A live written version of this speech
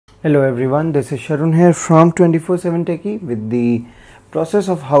Hello everyone, this is Sharun here from 24/7 Techie with the process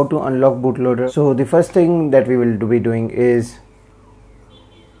of how to unlock bootloader. So the first thing that we will be doing is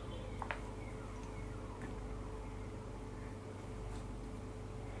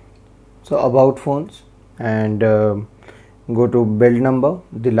about phones and go to build number,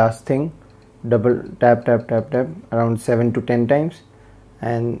 the last thing, double tap around 7 to 10 times,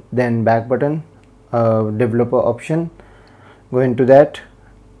 and then back button, developer option, go into that.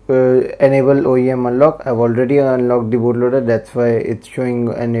 Enable OEM unlock. I've already unlocked the bootloader, that's why it's showing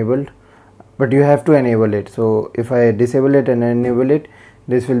enabled, but you have to enable it. So if I disable it and enable it,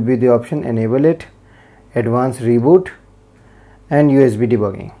 this will be the option: enable it, advanced reboot, and USB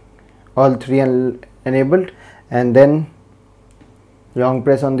debugging. All three enabled, and then long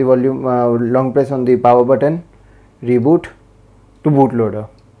press on the volume, long press on the power button, reboot to bootloader.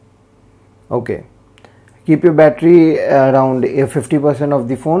 Okay. Keep your battery around 50% of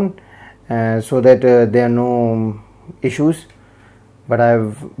the phone so that there are no issues, but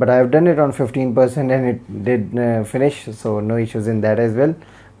I've done it on 15% and it did finish, so no issues in that as well.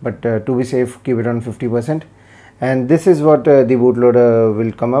 But to be safe, keep it on 50%. And this is what the bootloader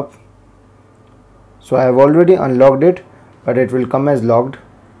will come up. So I have already unlocked it, but it will come as logged,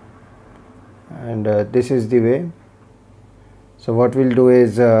 and this is the way. So what we'll do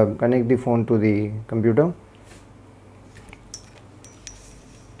is connect the phone to the computer.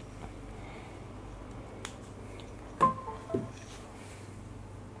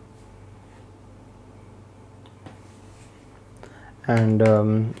 And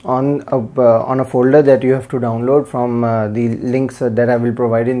on a folder that you have to download from the links that I will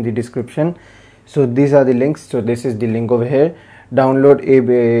provide in the description. So these are the links. So this is the link over here. Download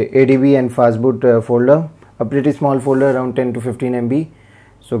ADB and fastboot folder, a pretty small folder, around 10 to 15 MB.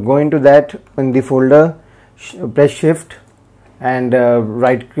 So go into that. In the folder, press shift and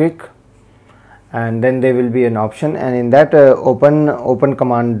right click, and then there will be an option, and in that open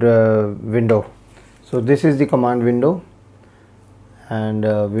command window. So this is the command window, and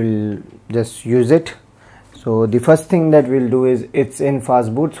we'll just use it. So the first thing that we'll do is, it's in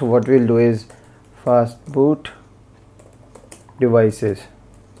fastboot, so what we'll do is fastboot devices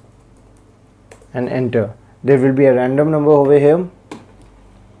and enter. There will be a random number over here.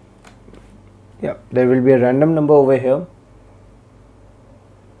 Yeah, there will be a random number over here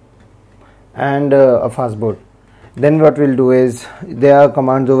and a fastboot. Then what we'll do is, there are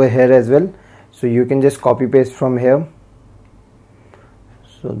commands over here as well, so you can just copy paste from here.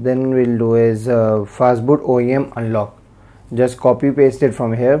 So then we'll do is fastboot OEM unlock. Just copy paste it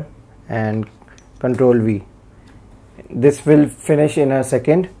from here and Control V. This will finish in a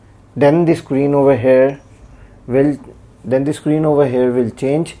second. Then the screen over here will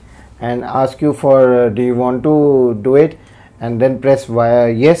change and ask you for do you want to do it, and then press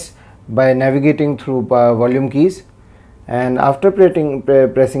yes by navigating through volume keys, and after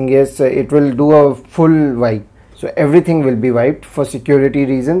pressing yes, it will do a full wipe. So everything will be wiped for security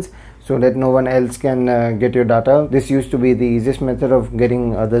reasons, so that no one else can get your data. This used to be the easiest method of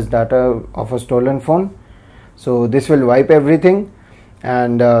getting others' data of a stolen phone. So this will wipe everything,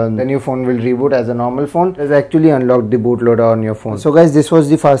 and then your phone will reboot as a normal phone. It has actually unlocked the bootloader on your phone. So guys, this was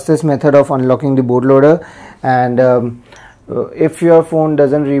the fastest method of unlocking the bootloader, and if your phone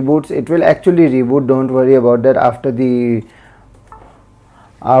doesn't reboot, it will actually reboot. Don't worry about that. After the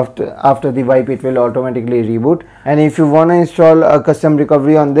wipe, it will automatically reboot. And if you want to install a custom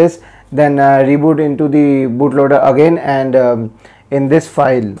recovery on this, then reboot into the bootloader again, and in this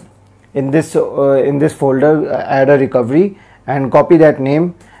file, in this folder, add a recovery and copy that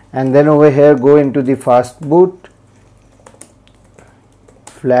name, and then over here go into the fastboot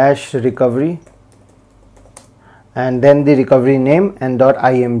flash recovery, and then the recovery name and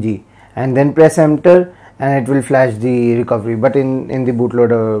 .img, and then press enter, and it will flash the recovery, but in the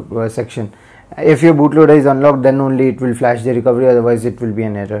bootloader section. If your bootloader is unlocked, then only it will flash the recovery, otherwise it will be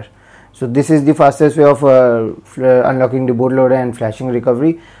an error. So this is the fastest way of unlocking the bootloader and flashing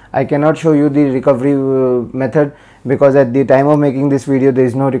recovery. I cannot show you the recovery method because at the time of making this video there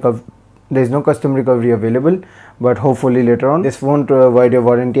is no custom recovery available, but hopefully later on. This won't void your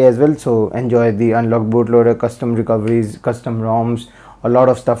warranty as well, so enjoy the unlocked bootloader, custom recoveries, custom ROMs. A lot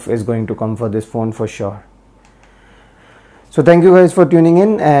of stuff is going to come for this phone for sure. So thank you guys for tuning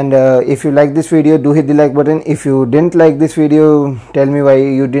in, and if you like this video, do hit the like button. If you didn't like this video, tell me why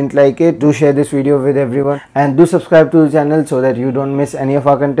you didn't like it. Do share this video with everyone, and do subscribe to the channel so that you don't miss any of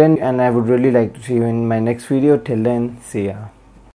our content, and I would really like to see you in my next video. Till then, see ya.